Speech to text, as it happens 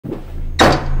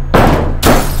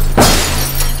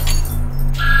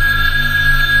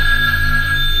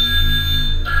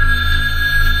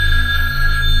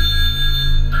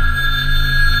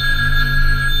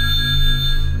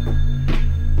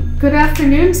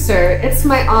sir. It's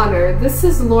my honor. This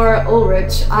is Laura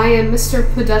Ulrich. I am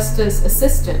Mr. Podesta's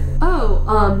assistant. Oh,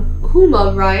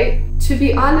 Huma, right? To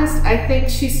be honest, I think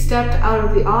she stepped out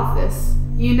of the office.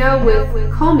 You know, with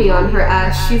Comey on her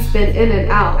ass, she's been in and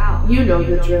out. You know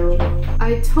the drill.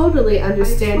 I totally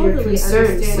understand your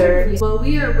concerns, sir. Well,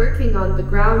 we are working on the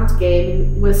ground game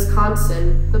in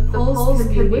Wisconsin. The polls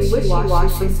can be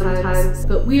wishy-washy sometimes,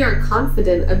 but we are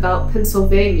confident about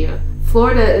Pennsylvania.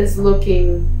 Florida is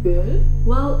looking good?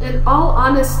 Well, in all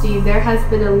honesty, there has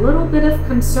been a little bit of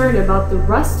concern about the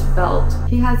Rust Belt.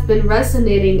 He has been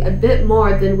resonating a bit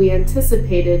more than we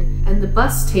anticipated, and the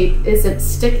bus tape isn't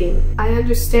sticking. I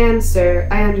understand, sir.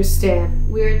 I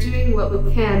understand. We are doing what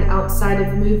we can outside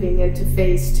of moving into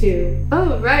phase 2.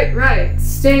 Oh, right.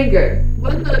 Stanger.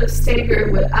 One load of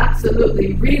Stanger would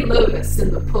absolutely reload us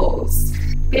in the polls.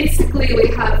 Basically, we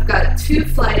have got 2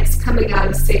 flights coming out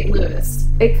of St. Louis.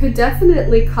 It could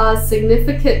definitely cause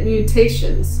significant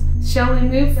mutations. Shall we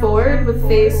move forward with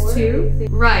phase 2?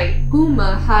 Right.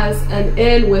 Huma has an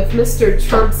in with Mr.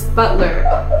 Trump's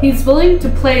butler. He's willing to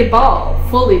play ball,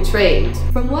 fully trained.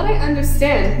 From what I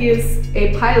understand, he is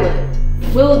a pilot.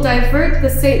 We'll divert the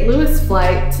St. Louis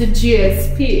flight to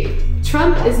GSP.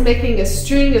 Trump is making a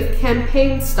string of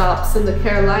campaign stops in the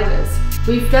Carolinas.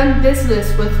 We've done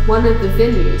business with one of the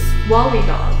venues, Wally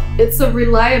Dog. It's a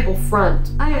reliable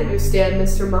front. I understand,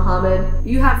 Mr. Muhammad.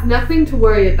 You have nothing to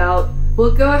worry about.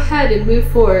 We'll go ahead and move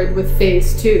forward with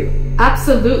phase 2.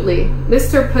 Absolutely.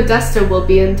 Mr. Podesta will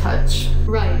be in touch.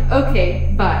 Right.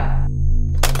 Okay, bye.